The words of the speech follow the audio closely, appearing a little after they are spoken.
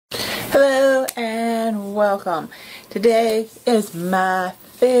welcome. Today is my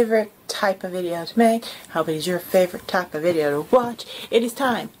favorite type of video to make. Hope it is your favorite type of video to watch. It is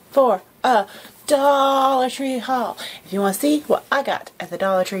time for a Dollar Tree haul. If you want to see what I got at the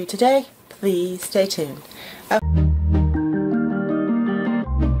Dollar Tree today, please stay tuned.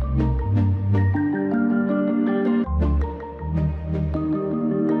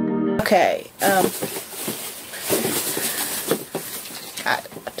 Okay, got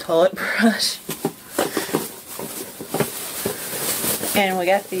a toilet brush, and we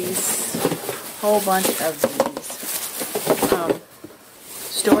got these whole bunch of these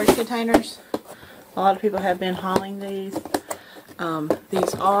storage containers. A lot of people have been hauling these.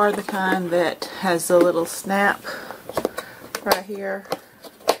 These are the kind that has a little snap right here,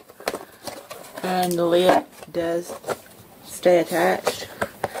 and the lid does stay attached,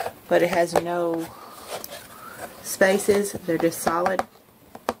 but it has no spaces. They're just solid.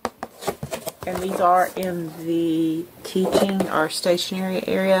 And these are in the teaching or stationery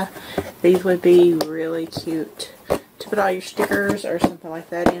area. These would be really cute to put all your stickers or something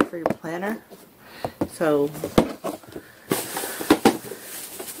like that in for your planner. So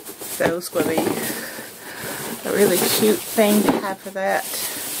those would be a really cute thing to have for that.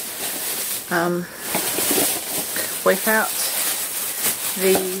 We found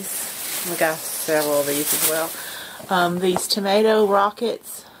these. We got several of these as well. These tomato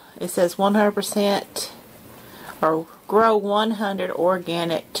rockets. It says 100% or grow 100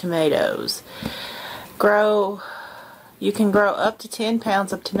 organic tomatoes. You can grow up to 10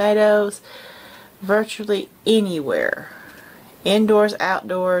 pounds of tomatoes virtually anywhere. Indoors,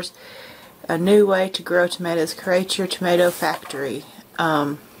 outdoors. A new way to grow tomatoes. Create your tomato factory.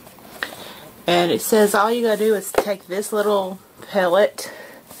 And it says all you gotta do is take this little pellet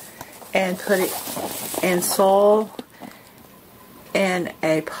and put it in soil in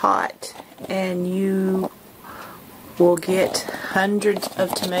a pot, and you will get hundreds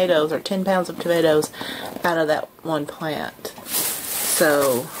of tomatoes, or 10 pounds of tomatoes, out of that one plant.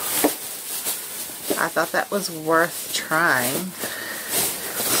 So I thought that was worth trying.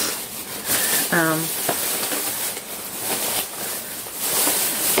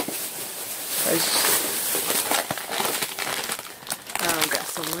 Got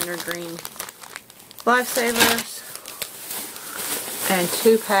some wintergreen lifesavers and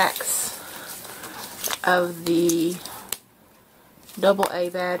 2 packs of the AA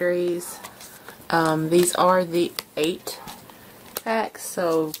batteries. These are the 8 packs,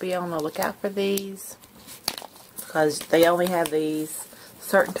 so be on the lookout for these, because they only have these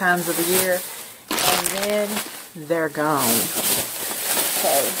certain times of the year, and then they're gone. So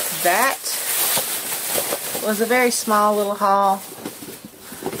that was a very small little haul,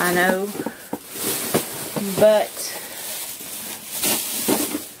 I know, but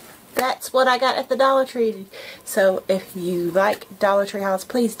that's what I got at the Dollar Tree. So if you like Dollar Tree hauls,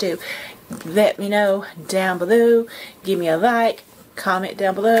 please do let me know down below. Give me a like, comment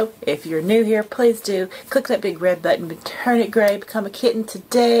down below. If you're new here, please do click that big red button, turn it gray, become a kitten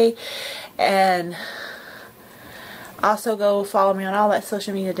today, and also go follow me on all that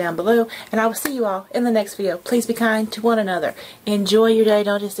social media down below, and I will see you all in the next video. Please be kind to one another. Enjoy your day.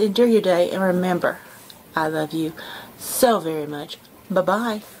 Don't just endure your day, and remember, I love you so very much.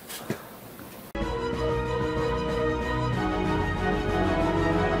 Bye-bye.